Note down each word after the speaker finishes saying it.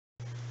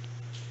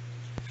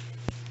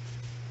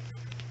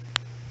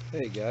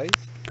Hey guys,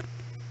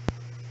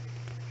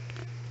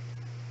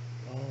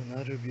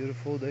 another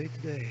beautiful day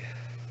today.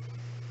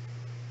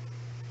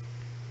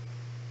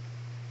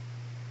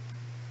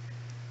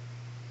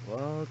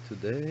 Well,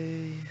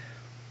 today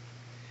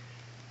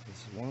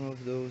is one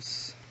of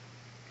those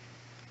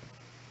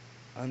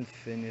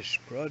unfinished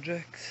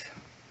projects.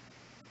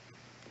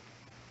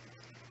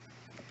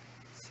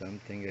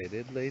 Something I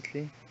did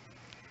lately.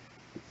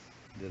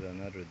 Did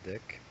another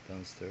deck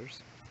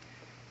downstairs.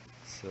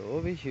 So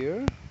over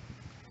here,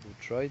 we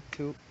tried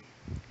to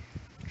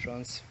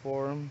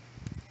transform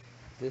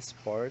this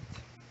part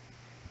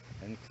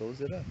and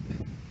close it up.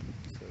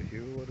 So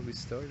here what we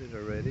started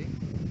already.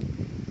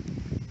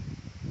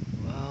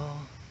 Well,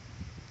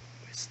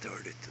 we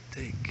started to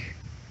take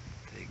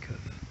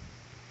of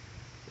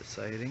the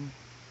siding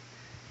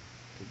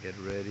to get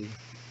ready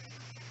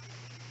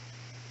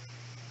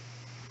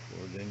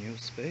for the new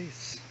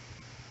space.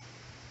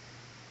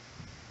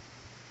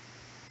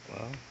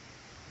 Well,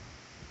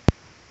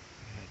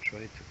 I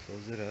tried to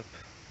close it up.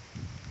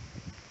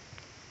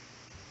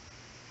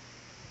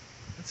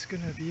 It's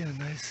gonna be a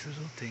nice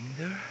little thing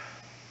there.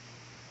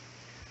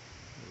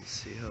 We'll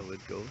see how it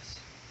goes.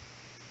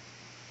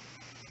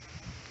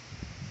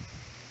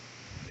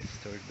 I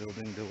start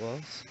building the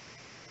walls.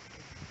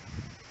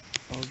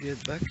 I'll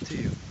get back to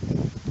you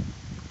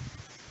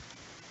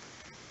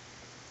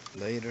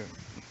later.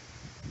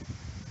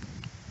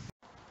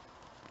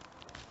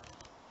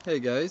 Hey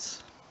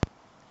guys,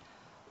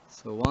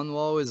 so one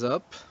wall is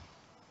up.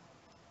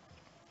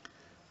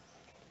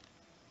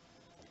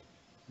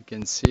 You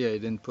can see I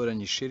didn't put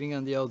any sheeting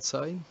on the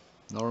outside.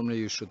 Normally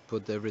you should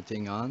put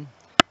everything on,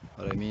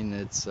 but I mean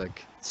it's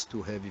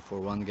too heavy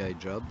for one guy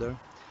job there,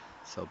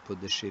 so I'll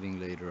put the sheeting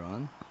later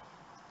on.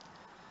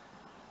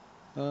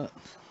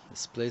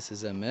 This place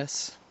is a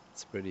mess.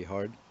 It's pretty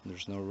hard.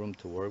 There's no room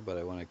to work, but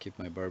I want to keep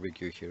my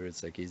barbecue here.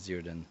 It's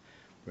easier than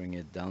bring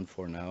it down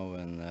for now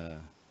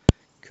and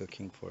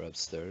cooking for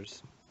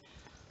upstairs.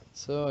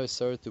 So I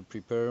started to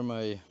prepare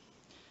my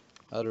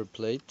other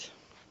plate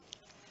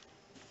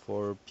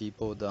for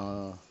people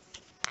that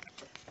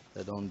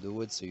don't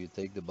do it. So you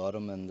take the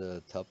bottom and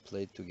the top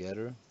plate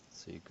together.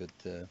 So you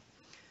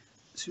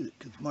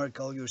could mark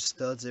all your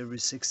studs every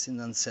 16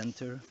 on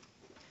center,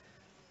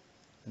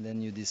 and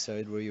then you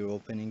decide where your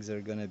openings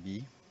are gonna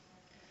be.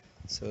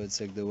 So it's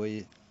like the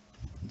way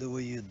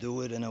you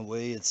do it. In a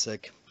way, it's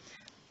like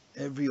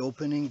every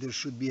opening there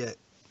should be a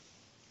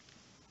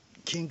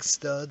king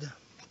stud.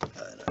 I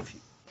don't know if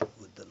you,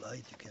 with the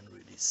light you can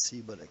really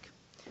see, but like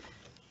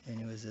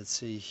anyways, let's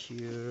say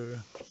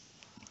here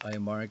I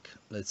mark,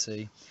 let's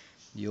say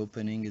the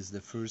opening is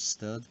the first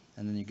stud,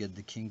 and then you get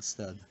the king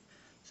stud.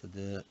 So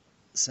the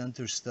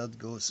center stud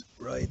goes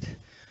right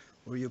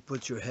where you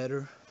put your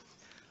header,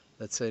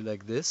 let's say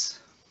like this,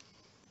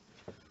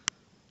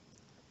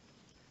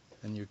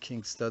 and your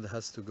king stud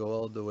has to go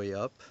all the way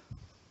up,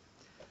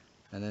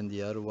 and then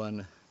the other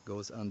one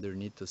goes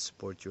underneath to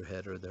support your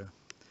header there.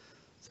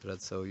 So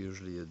that's how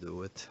usually you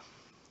do it.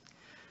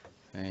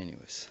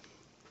 Anyways,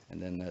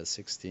 and then a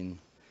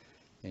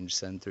 16-inch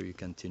center, you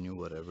continue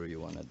whatever you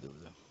want to do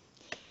there.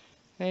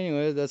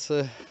 Anyway,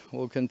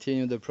 we'll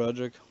continue the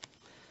project.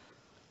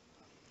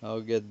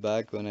 I'll get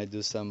back when I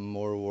do some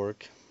more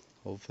work.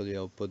 Hopefully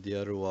I'll put the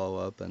other wall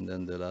up and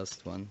then the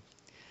last one.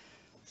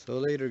 So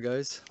later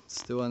guys, it's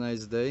still a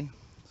nice day.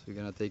 So we're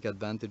gonna take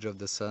advantage of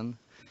the sun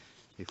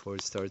before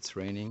it starts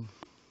raining.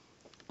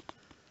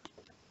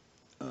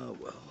 Oh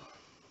well,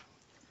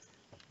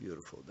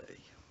 beautiful day.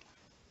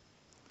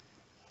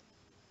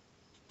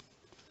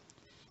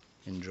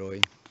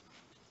 Enjoy.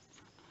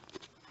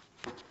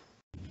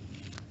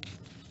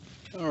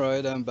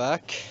 Alright, I'm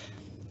back.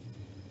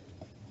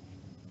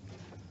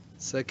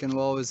 Second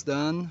wall is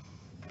done.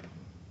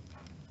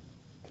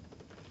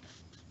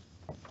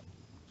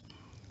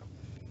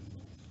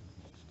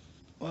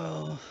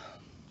 Well,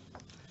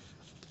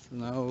 so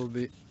now we'll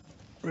be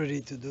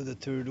ready to do the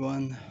third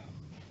one.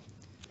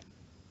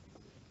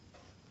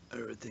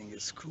 Everything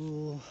is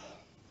cool.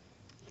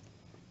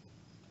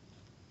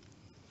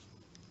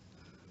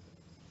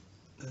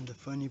 Then the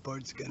funny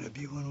part's gonna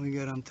be when we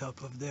get on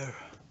top of there.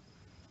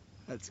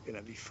 That's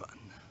gonna be fun.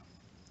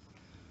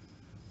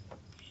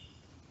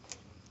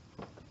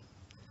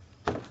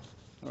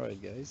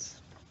 Alright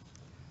guys,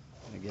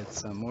 gonna get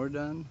some more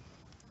done.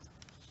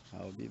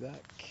 I'll be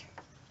back.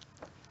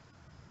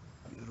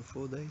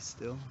 Beautiful day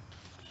still.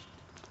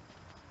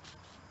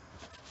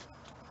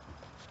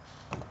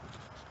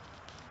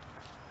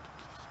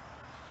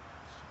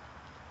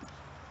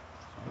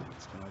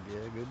 It's gonna be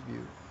a good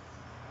view.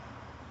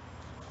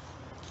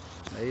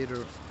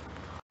 Later.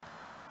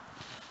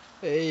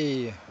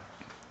 Hey,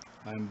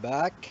 I'm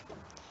back.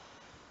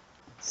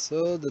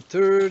 So the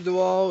third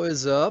wall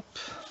is up.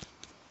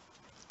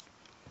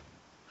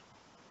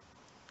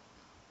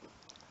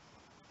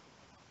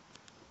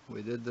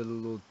 We did the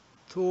little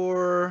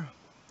tour.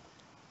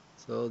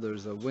 So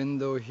there's a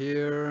window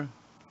here,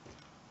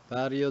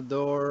 patio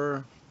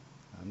door,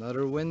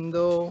 another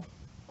window,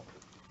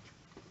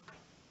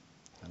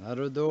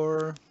 another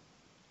door,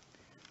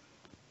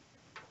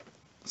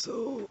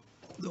 So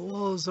the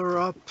walls are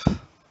up.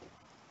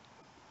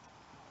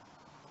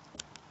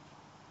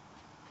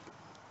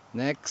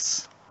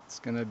 Next, it's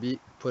gonna be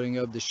putting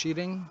up the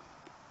sheeting.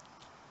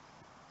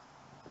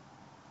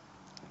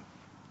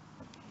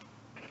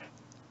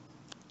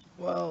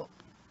 Well,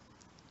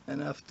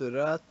 and after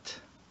that,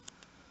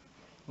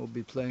 we'll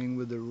be playing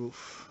with the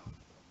roof.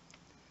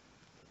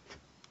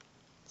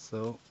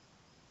 So,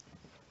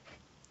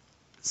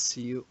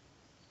 see you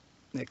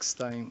next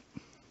time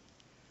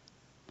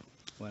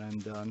when I'm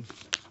done.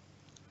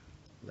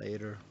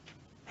 Later.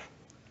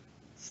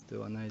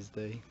 Still a nice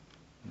day.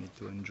 Need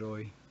to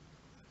enjoy.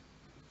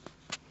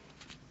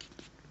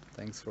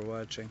 Thanks for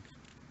watching.